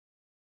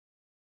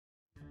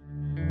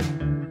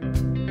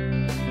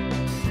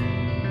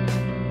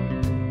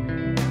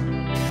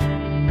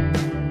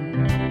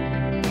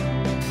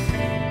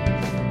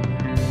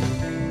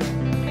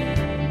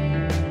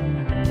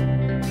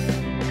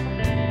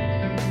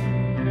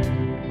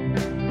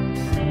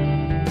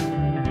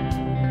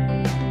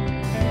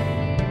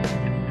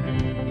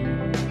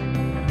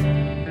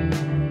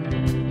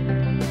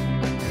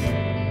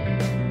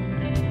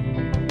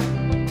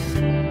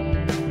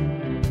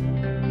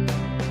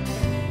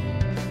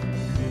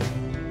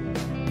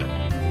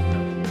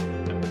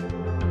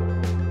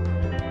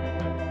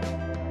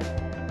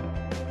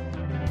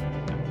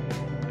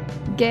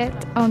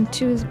Get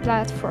onto the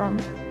platform.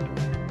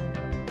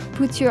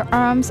 Put your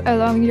arms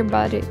along your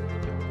body.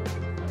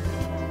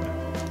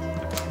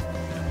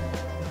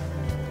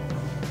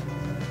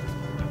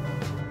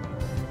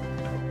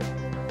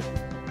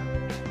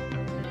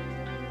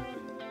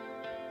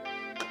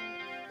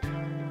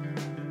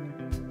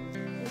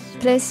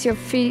 Place your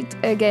feet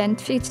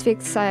against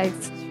fixed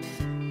sides.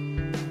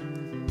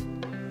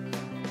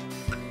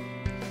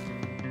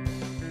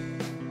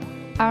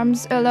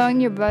 Arms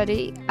along your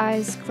body,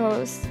 eyes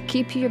closed.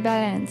 Keep your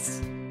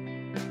balance.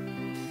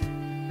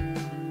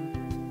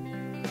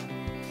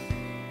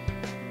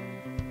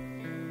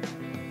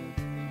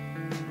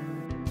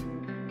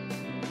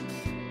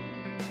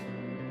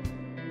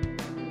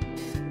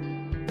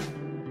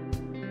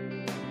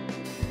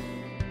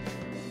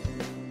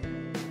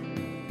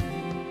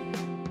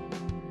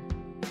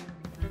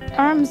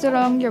 Arms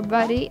along your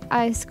body,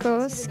 eyes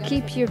closed.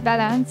 Keep your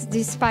balance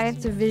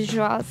despite the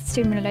visual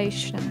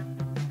stimulation.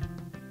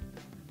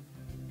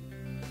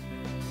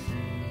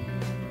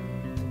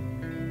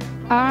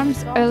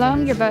 Arms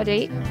along your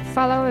body,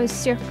 follow a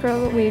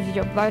circle with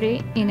your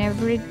body in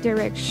every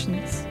direction.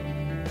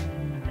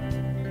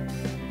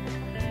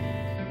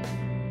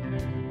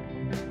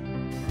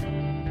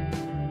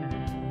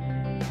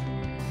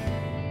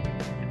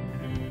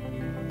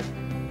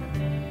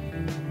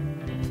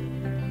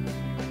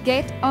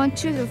 Get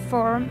onto the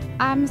form,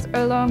 arms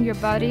along your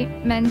body,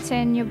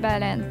 maintain your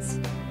balance.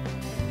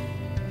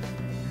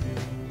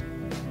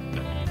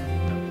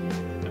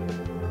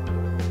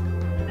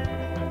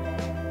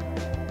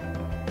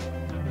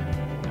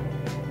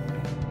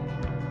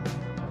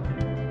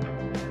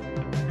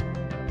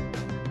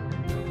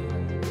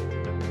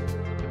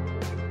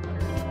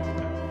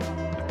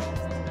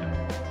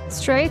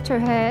 Straight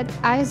ahead,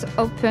 eyes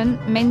open,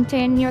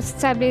 maintain your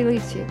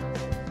stability.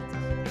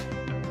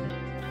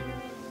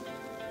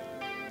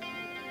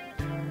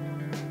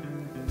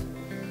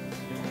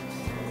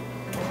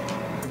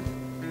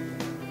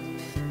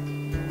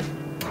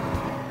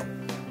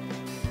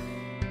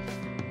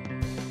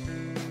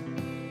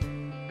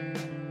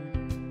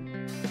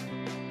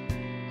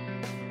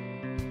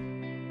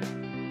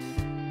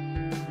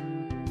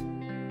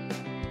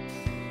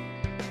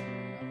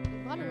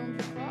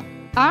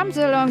 Arms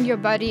along your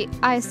body,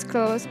 eyes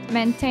closed,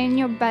 maintain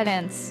your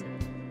balance.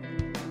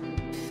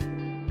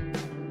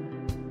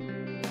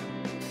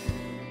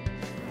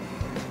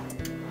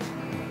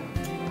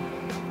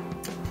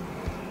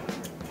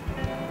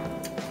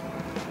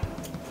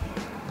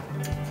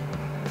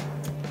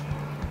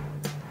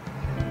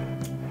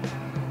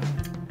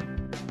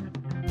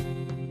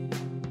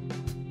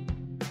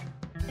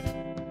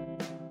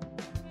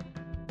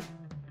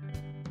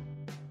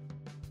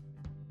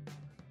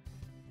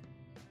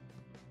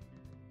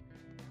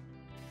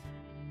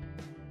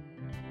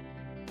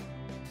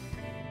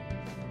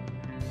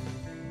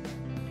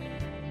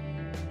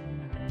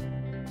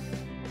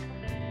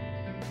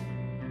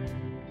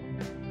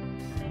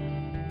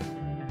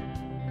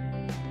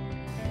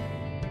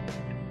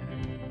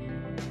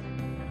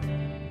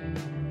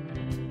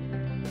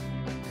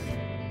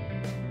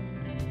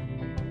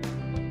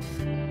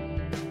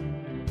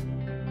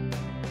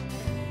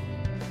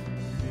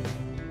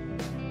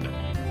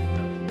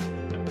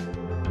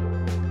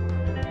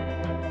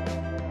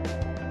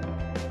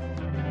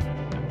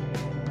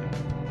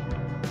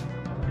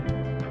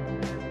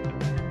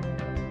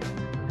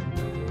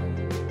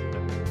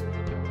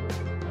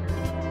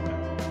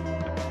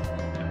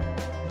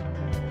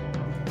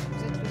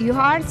 You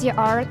hold the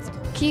art,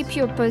 keep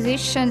your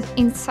position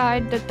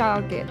inside the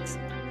target.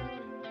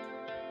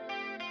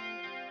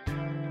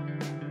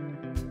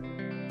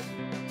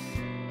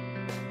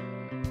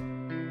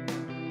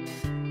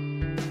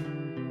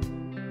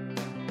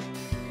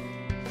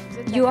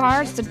 You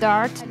hold the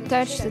dart,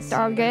 touch the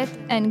target,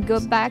 and go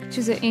back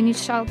to the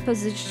initial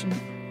position.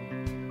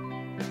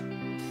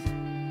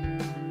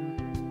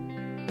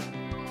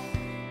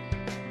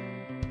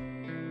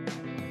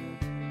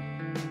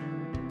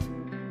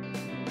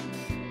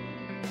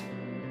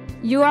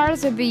 You are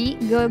the bee,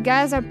 go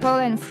gather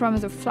pollen from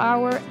the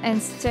flower and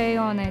stay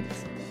on it.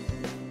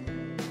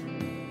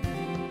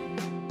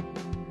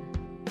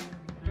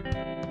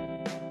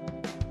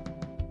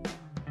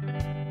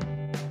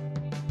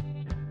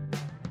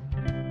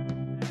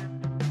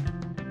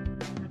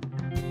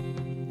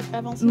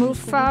 Move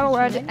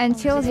forward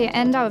until the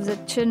end of the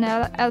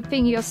tunnel,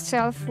 helping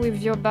yourself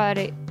with your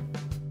body.